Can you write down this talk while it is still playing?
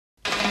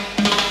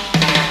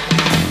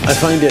I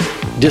find it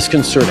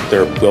disconcerting.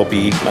 There will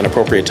be an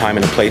appropriate time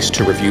and a place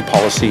to review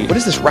policy. What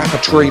does this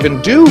rapporteur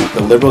even do?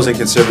 The Liberals and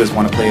Conservatives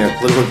want to play a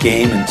political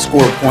game and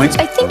score points.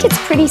 I think it's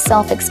pretty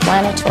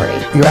self-explanatory.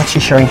 You're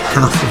actually sharing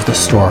half of the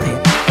story.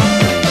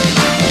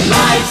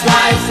 Lies,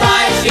 lies,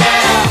 lies,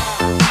 yeah.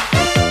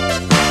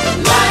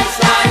 Lies,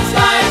 lies,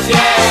 lies,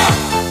 yeah.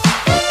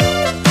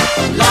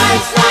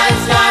 Lies,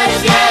 lies,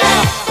 lies, yeah.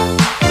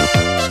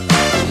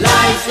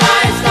 Lies,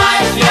 lies,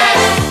 lies, yeah.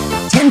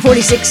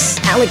 10:46,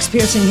 Alex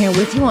Pearson here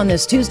with you on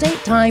this Tuesday.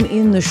 Time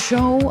in the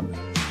show.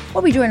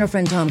 We'll be joining our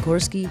friend Tom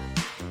Korski,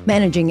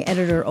 managing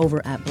editor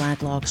over at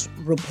Blacklocks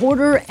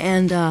Reporter.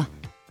 And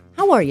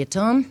how are you,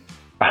 Tom?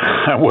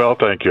 Well,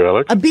 thank you,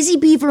 Alex. A busy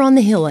beaver on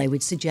the hill, I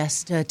would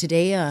suggest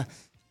today.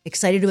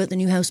 Excited about the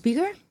new House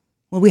Speaker?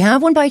 Will we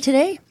have one by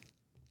today?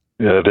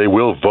 Yeah, they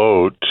will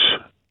vote.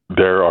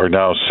 There are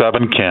now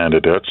 7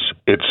 candidates.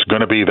 It's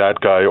going to be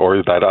that guy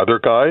or that other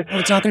guy. Oh,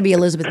 it's not going to be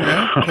Elizabeth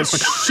May? Because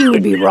she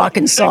would be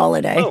rocking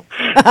solid, eh?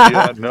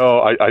 Yeah,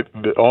 no, I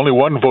only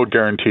one vote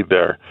guaranteed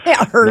there.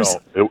 Yeah, hers.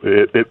 No,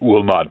 it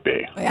will not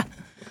be. Yeah.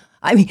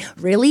 I mean,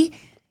 really?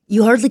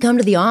 You hardly come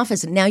to the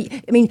office. And now,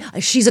 I mean,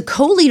 she's a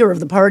co-leader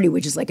of the party,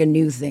 which is like a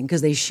new thing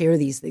because they share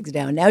these things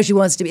now. Now she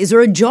wants to be. Is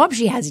there a job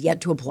she has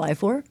yet to apply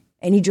for?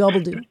 Any job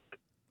will do.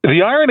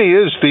 The irony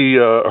is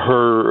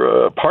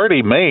her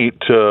party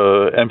mate,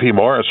 MP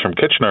Morris from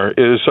Kitchener,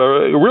 is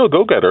a real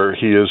go-getter.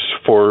 He is,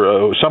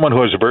 for someone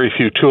who has very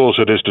few tools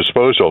at his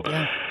disposal,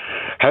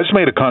 has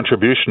made a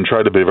contribution,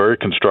 tried to be very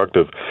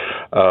constructive.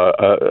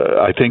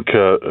 I think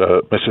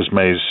Mrs.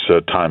 May's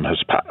time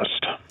has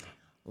passed.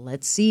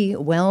 Let's see.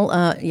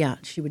 Well, yeah,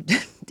 she would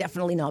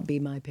definitely not be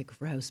my pick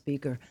for House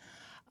Speaker.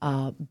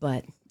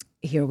 But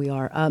here we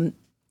are.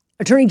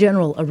 Attorney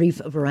General Arif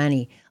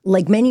Virani,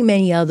 like many,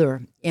 many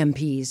other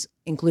MPs,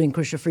 including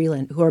Chrystia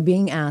Freeland, who are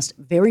being asked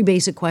very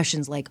basic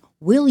questions like,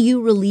 will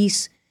you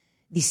release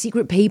the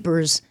secret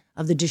papers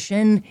of the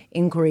Deschênes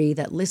inquiry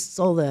that lists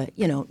all the,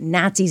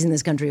 Nazis in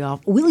this country off?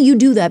 Will you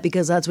do that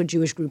because that's what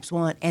Jewish groups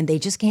want? And they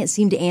just can't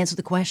seem to answer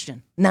the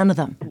question. None of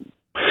them.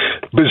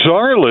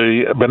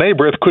 Bizarrely, B'nai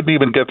B'rith couldn't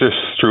even get this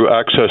through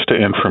access to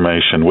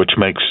information, which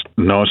makes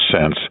no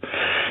sense.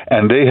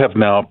 And they have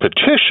now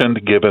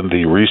petitioned, given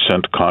the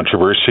recent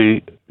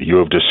controversy you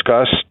have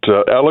discussed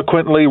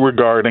eloquently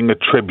regarding a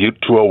tribute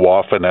to a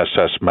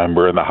Waffen-SS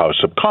member in the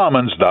House of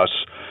Commons, thus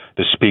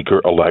the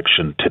Speaker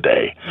election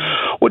today.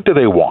 What do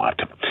they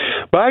want?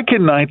 Back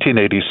in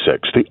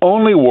 1986, the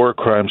only war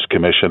crimes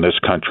commission this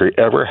country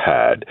ever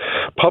had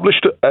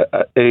published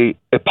a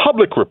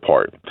public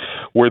report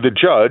where the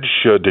judge,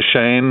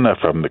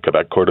 Deschênes from the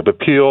Quebec Court of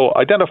Appeal,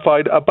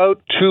 identified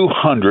about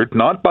 200,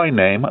 not by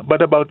name,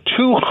 but about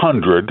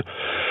 200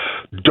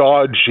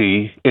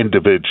 dodgy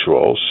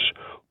individuals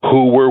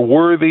who were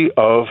worthy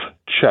of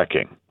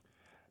checking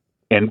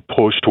in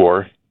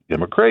post-war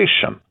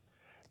immigration.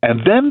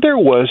 And then there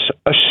was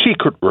a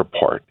secret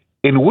report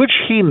in which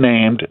he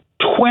named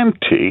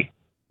 20,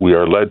 we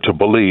are led to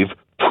believe,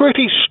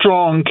 pretty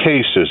strong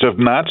cases of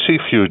Nazi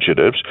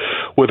fugitives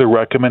with a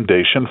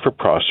recommendation for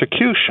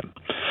prosecution.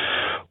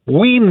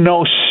 We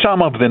know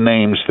some of the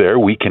names there,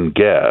 we can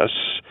guess,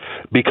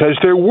 because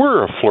there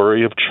were a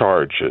flurry of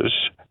charges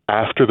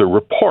after the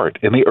report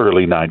in the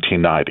early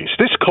 1990s.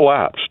 This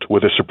collapsed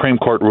with a Supreme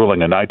Court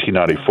ruling in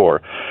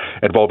 1994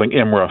 involving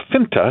Imre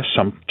Finta,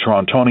 some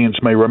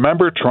Torontonians may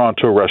remember,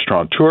 Toronto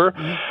restaurateur,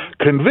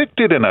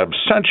 convicted in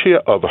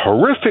absentia of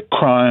horrific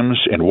crimes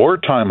in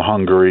wartime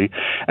Hungary,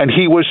 and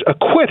he was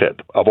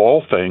acquitted of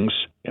all things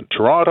in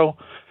Toronto,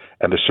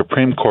 and the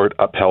Supreme Court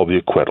upheld the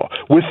acquittal.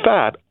 With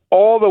that,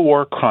 all the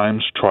war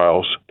crimes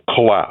trials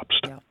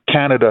collapsed. Yeah.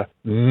 Canada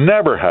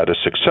never had a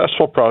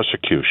successful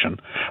prosecution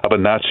of a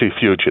Nazi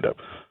fugitive.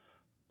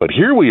 But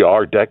here we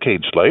are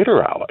decades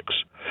later, Alex.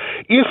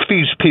 If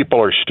these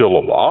people are still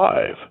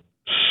alive...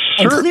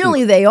 And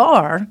clearly they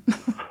are.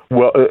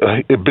 Well,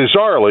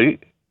 bizarrely,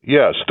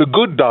 yes, the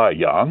good die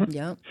young.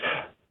 Yeah.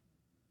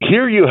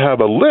 Here you have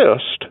a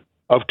list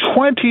of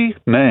 20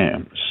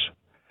 names,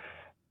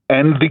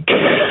 and the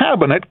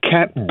cabinet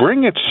can't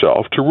bring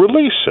itself to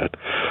release it,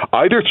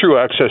 either through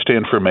access to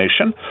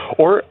information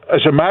or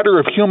as a matter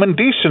of human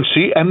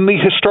decency and the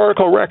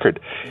historical record.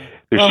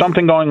 There's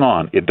something going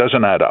on. It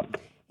doesn't add up.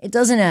 It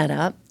doesn't add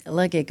up.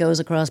 Like, it goes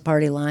across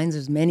party lines.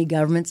 There's many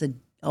governments that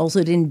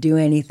also didn't do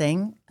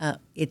anything.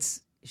 It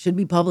should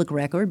be public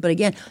record. But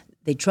again,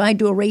 they tried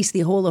to erase the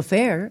whole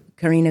affair,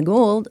 Karina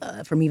Gold,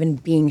 from even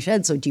being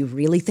shed. So do you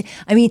really think?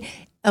 I mean,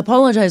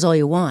 apologize all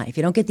you want. If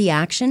you don't get the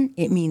action,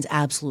 it means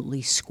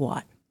absolutely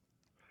squat.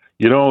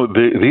 You know,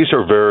 these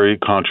are very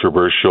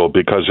controversial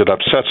because it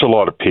upsets a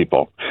lot of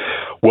people.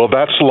 Well,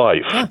 that's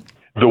life. Yeah.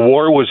 The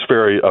war was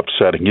very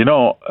upsetting. You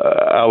know,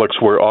 Alex,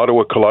 where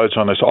Ottawa collides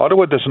on this,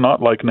 Ottawa does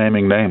not like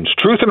naming names.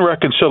 Truth and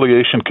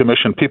Reconciliation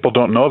Commission, people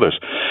don't know this.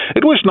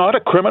 It was not a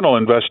criminal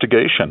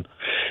investigation.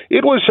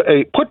 It was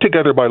put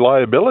together by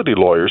liability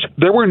lawyers.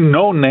 There were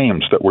no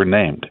names that were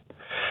named.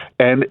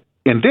 And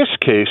in this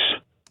case,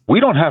 we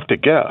don't have to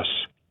guess.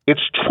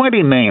 It's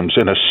 20 names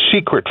in a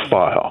secret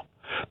file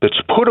that's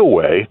put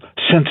away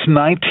since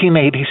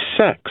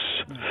 1986.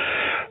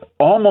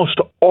 almost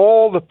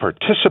all the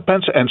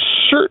participants and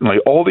certainly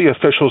all the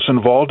officials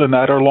involved in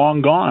that are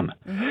long gone.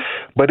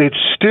 But it's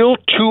still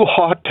too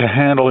hot to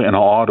handle in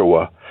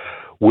Ottawa,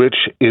 which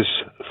is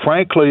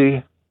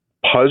frankly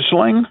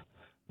puzzling,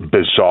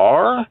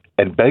 bizarre,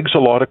 and begs a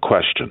lot of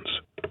questions.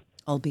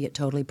 Albeit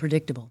totally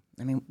predictable.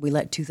 I mean, we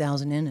let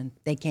 2,000 in, and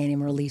they can't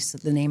even release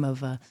the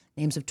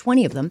names of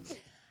 20 of them.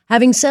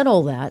 Having said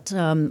all that,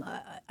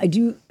 I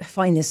do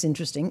find this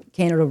interesting.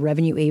 Canada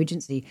Revenue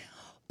Agency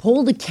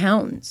polled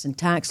accountants and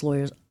tax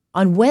lawyers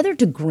on whether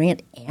to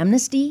grant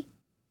amnesty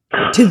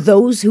to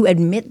those who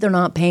admit they're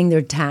not paying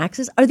their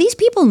taxes. Are these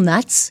people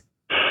nuts?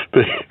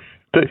 Do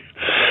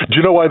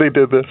you know why they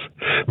did this?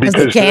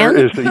 Because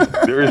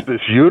there is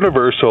this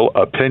universal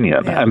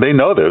opinion, and they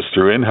know this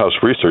through in-house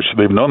research.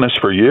 They've known this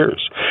for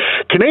years.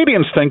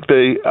 Canadians think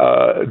they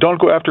don't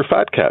go after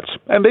fat cats,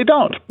 and they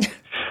don't.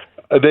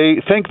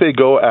 They think they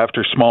go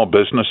after small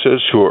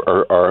businesses who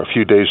are a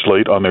few days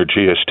late on their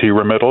GST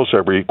remittals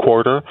every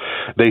quarter.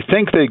 They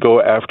think they go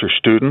after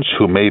students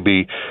who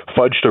maybe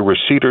fudged a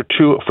receipt or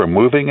two for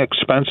moving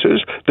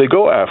expenses. They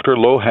go after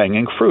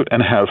low-hanging fruit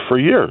and have for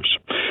years.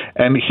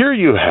 And here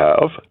you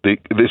have,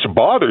 this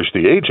bothers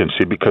the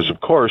agency because, of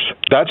course,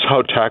 that's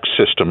how tax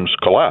systems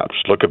collapse.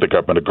 Look at the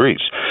government of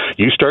Greece.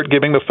 You start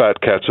giving the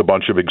fat cats a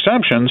bunch of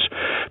exemptions,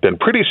 then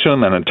pretty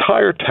soon an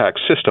entire tax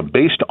system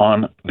based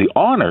on the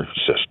honor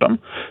system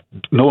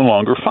no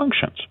longer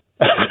functions.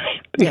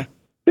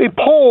 They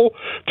poll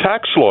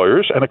tax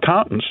lawyers and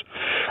accountants,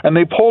 and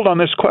they polled on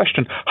this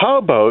question: how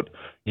about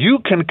you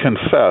can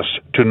confess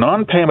to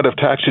non-payment of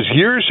taxes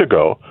years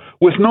ago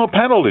with no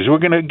penalties? We're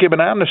going to give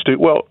an amnesty.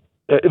 Well,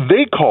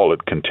 they call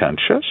it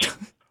contentious.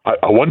 I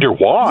wonder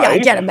why. Yeah, I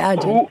can't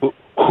imagine.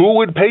 Who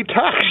would pay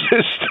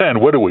taxes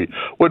then? What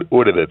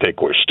do they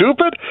think? We're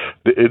stupid?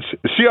 It's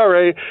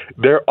CRA.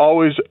 They're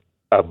always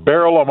a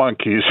barrel of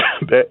monkeys.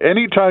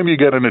 Anytime you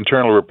get an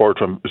internal report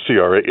from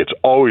CRA, it's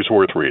always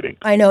worth reading.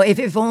 I know.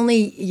 If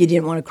only you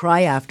didn't want to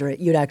cry after it,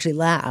 you'd actually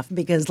laugh,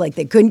 because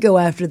they couldn't go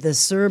after the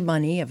CERB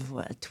money of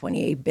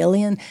 $28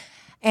 billion.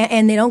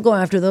 And they don't go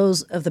after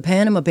those of the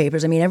Panama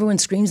Papers. I mean, everyone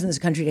screams in this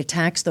country to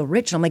tax the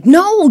rich. And I'm like,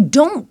 no,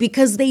 don't,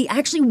 because they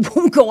actually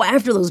won't go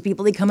after those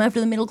people. They come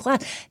after the middle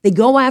class. They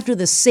go after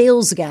the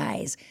sales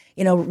guys,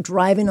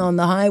 driving on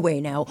the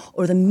highway now,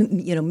 or the,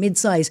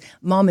 mid-sized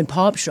mom and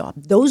pop shop.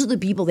 Those are the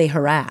people they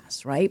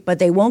harass, right? But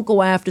they won't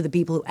go after the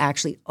people who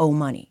actually owe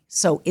money.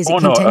 So is it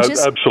contentious?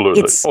 No,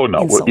 absolutely. It's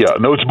insulting.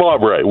 It's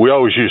Bob Ray. We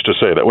always used to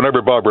say that.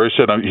 Whenever Bob Ray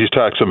said he's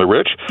taxing the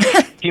rich,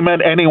 he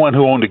meant anyone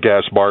who owned a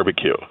gas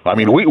barbecue. I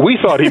mean, we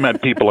thought he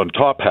meant people in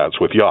top hats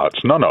with yachts.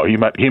 No,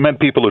 he meant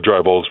people who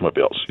drive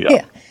Oldsmobiles.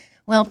 Yeah.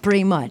 Well,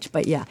 pretty much,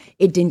 but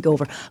it didn't go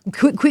over.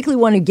 Quickly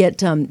want to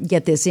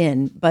get this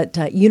in,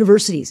 but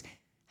universities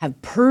have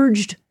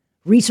purged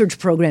research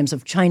programs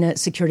of China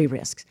security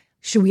risks.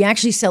 Should we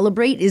actually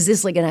celebrate? Is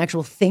this like an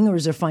actual thing, or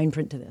is there fine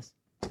print to this?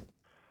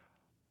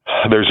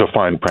 There's a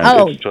fine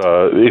print.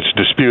 It's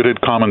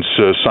disputed. Common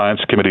Science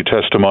Committee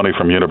testimony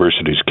from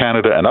Universities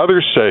Canada and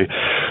others say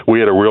we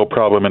had a real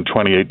problem in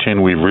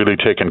 2018. We've really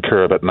taken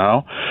care of it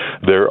now.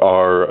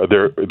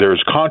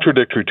 There's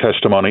contradictory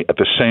testimony at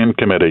the same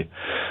committee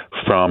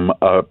from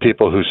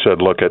people who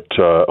said, look,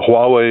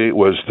 Huawei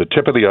was the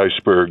tip of the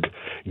iceberg.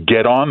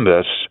 Get on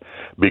this,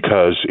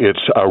 because it's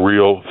a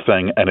real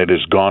thing, and it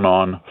has gone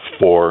on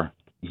for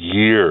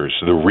years.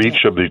 The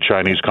reach of the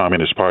Chinese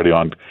Communist Party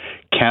on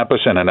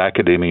campus and in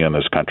academia in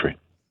this country.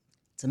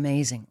 It's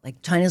amazing.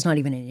 China's not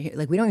even in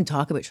here. We don't even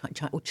talk about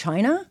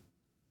China,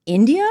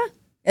 India.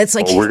 It's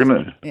we're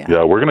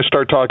gonna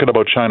start talking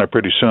about China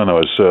pretty soon. Though,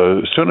 as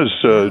soon as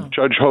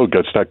Judge Ho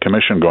gets that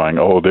commission going,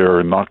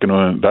 they're not going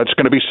to. That's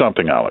going to be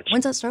something, Alex.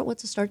 When's that start?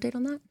 What's the start date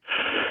on that?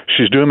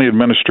 She's doing the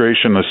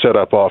administration, the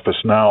set-up office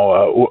now.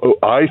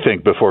 I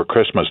think before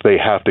Christmas they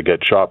have to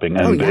get shopping,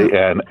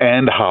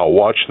 and how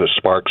watch the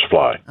sparks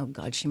fly. Oh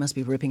God, she must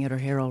be ripping at her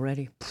hair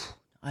already.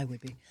 I would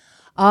be.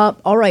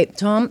 All right,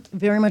 Tom,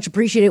 very much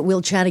appreciate it.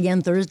 We'll chat again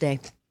Thursday.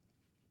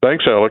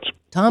 Thanks, Alex.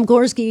 Tom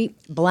Gorski,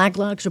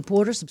 Blacklocks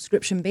reporter,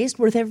 subscription-based,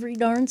 worth every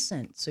darn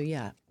cent. So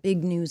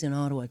big news in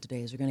Ottawa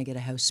today is we're going to get a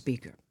House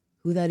Speaker.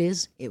 Who that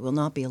is, it will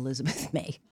not be Elizabeth May.